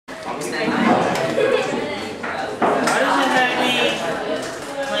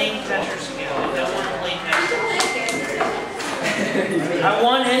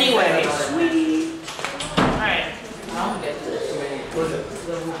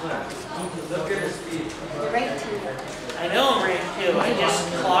I know I'm ranked too. I just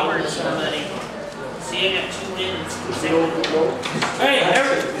clobbered somebody. See, I got 2 wins. Alright,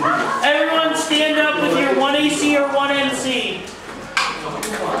 everyone stand up with your 1 AC or 1 NC.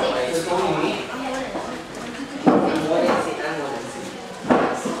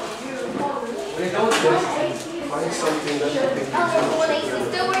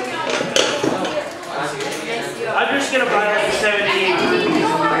 I'm just going to buy like 78.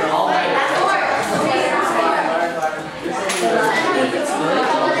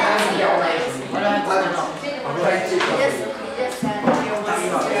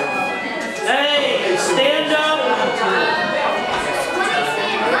 Hey, stand up.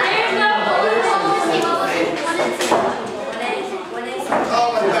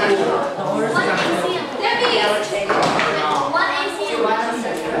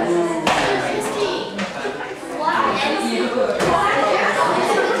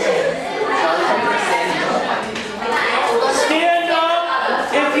 Stand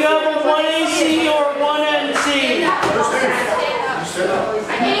up if you have a 1 AC or 1 NC.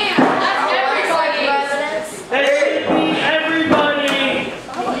 That should be everybody.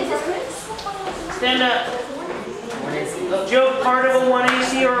 Stand up. Joe, part of a 1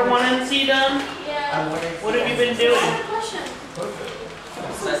 AC or a 1 NC done? Yeah. What have you been doing?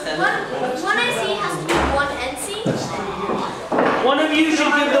 One AC has to be 1 NC? One of you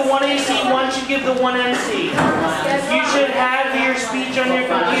should give the 1 AC, one should give the 1 NC. You should have your speech on your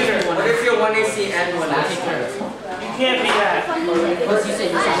computer. What if you're 1 AC and 1 NC? You can't be that. Because you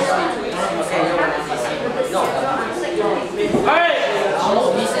said you said speech. Okay, you're 1 NC. No. Alright.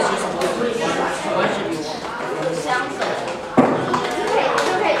 He says you're supposed to be 1 should be 1.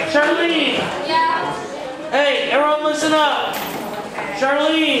 Charlene. Yeah. Hey, everyone listen up.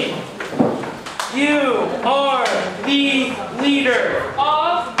 Charlene, you are the leader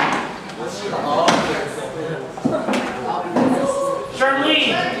of...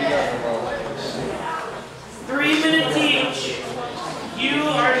 Charlene, 3 minutes each. You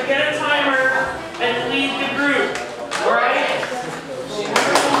are to get a timer and lead the group. Alright? You're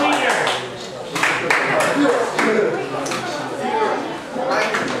the leader.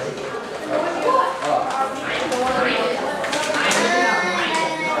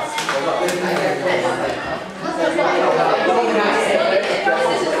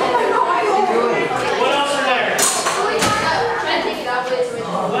 What else are there?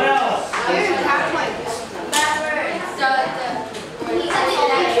 What else?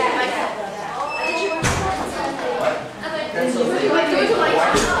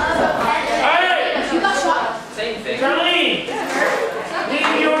 Alright! Charlene!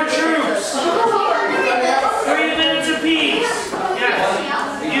 Lead your troops! 3 minutes apiece! Yes.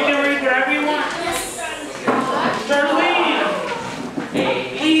 You can read wherever you want. Charlene!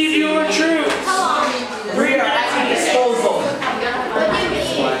 Lead your troops! 3 minutes apiece!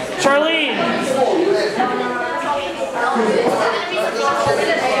 Charlene!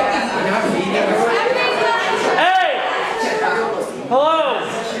 Hey! Hello!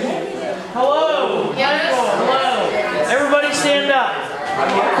 Hello! Hello! Everybody stand up!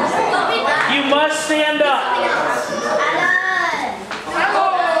 You must stand up!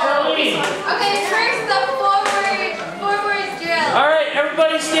 Charlene! Okay, first the forward drill. Alright,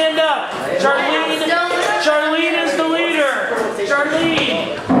 everybody stand up! Charlene is the leader!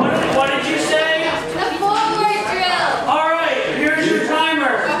 Charlene! What did you say? The forward drill. Alright, here's your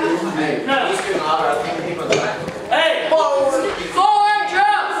timer. No. Hey! Forward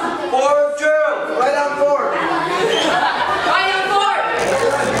drill. Forward drill. Right on forward. Right on forward.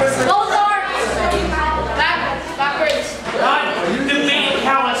 Both arms. Back.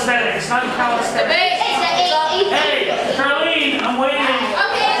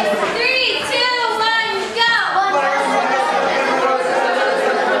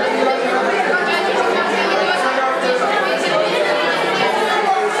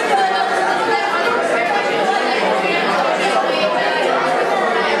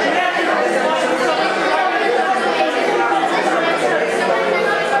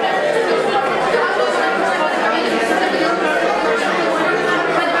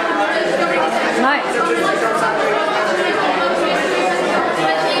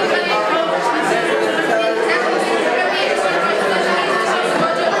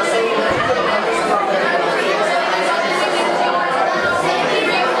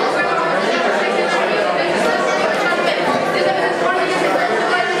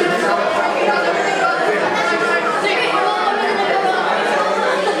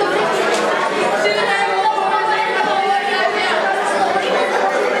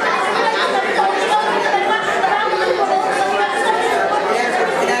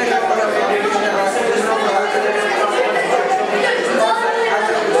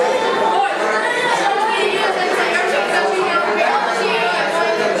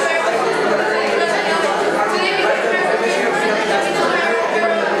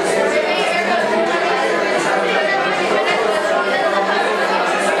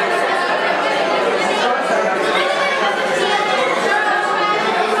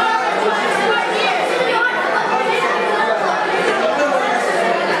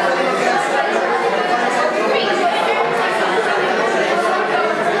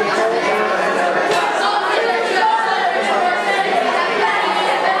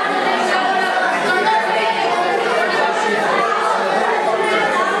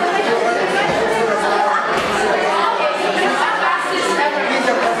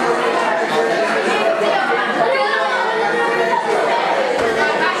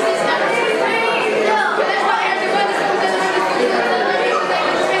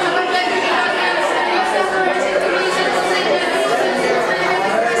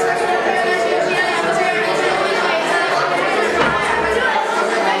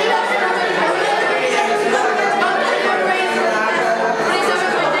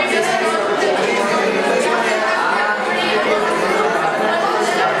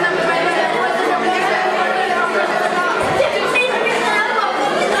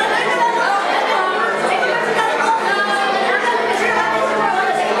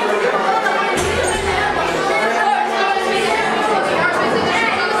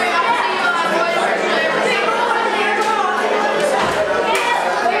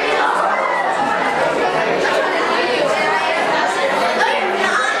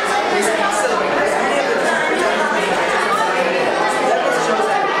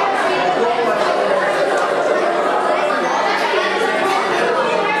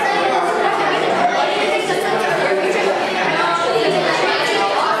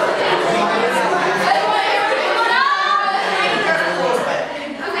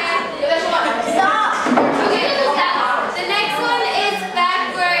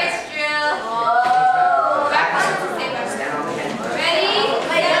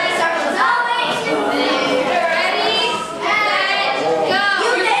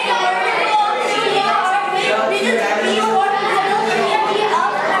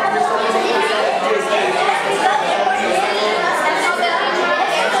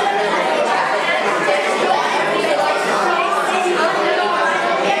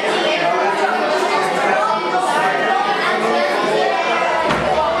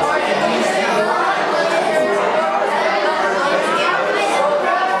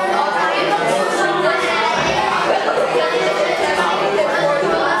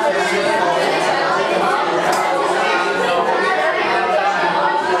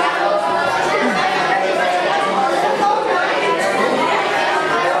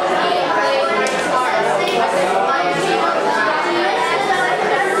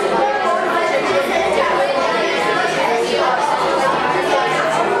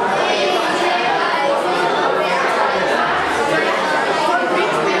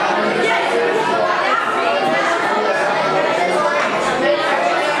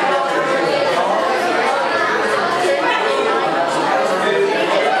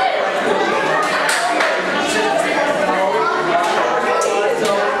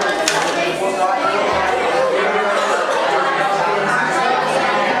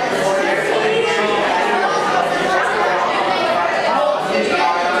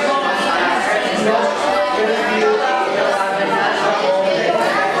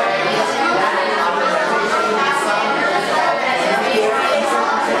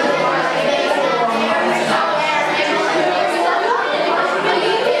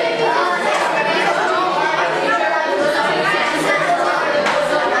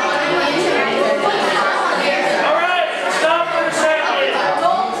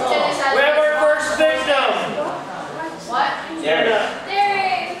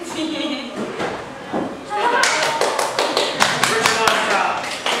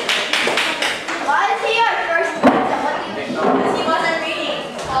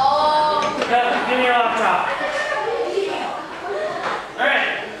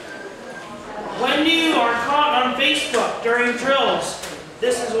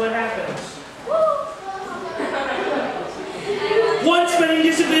 this is what happens. One spending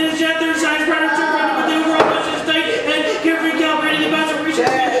disadvantage at their size, predator to run with the overall budget is tight and carefully calibrating the bounce of reaching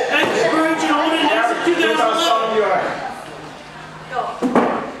and original holding next to 2011.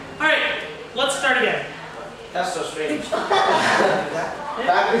 Alright, let's start again. That's so strange. Because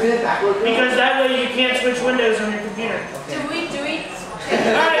that way you can't switch windows on your computer. Do we?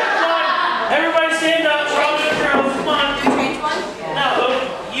 Alright, come on. Everybody stand up. We're all doing drills. Come on. Do we change one? No,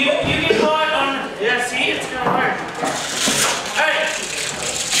 you get caught on. Yeah, see, it's kind of hard. Alright.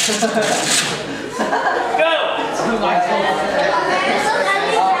 Go.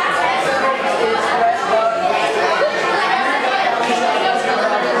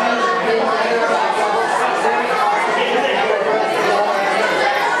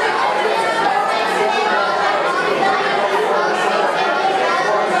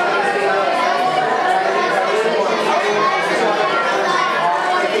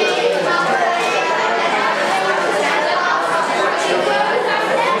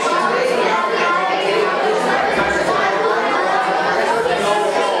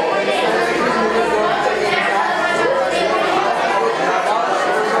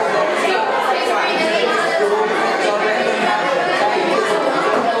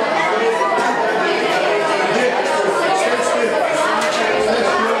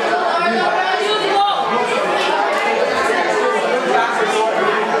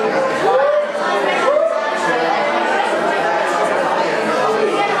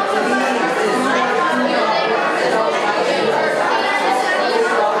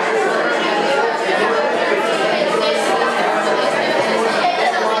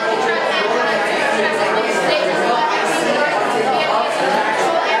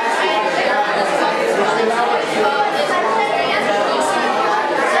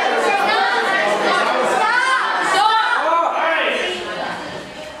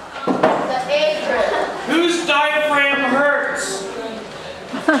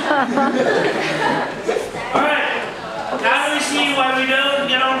 Alright, now do we see why we don't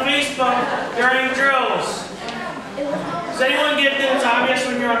get on Facebook during drills? Does anyone get that it's obvious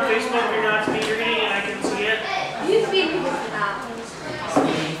when you're on Facebook you're not speed reading and I can see it? You speed reading for that.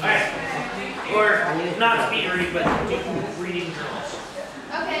 Alright, or not speed reading, but reading drills.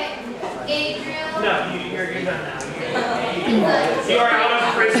 Okay, gate drill. No, you're done now. You are out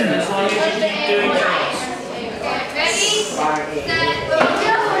of prison as long as you keep doing drills. Ready, set, go.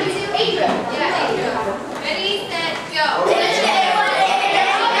 Yeah, ready, set, go.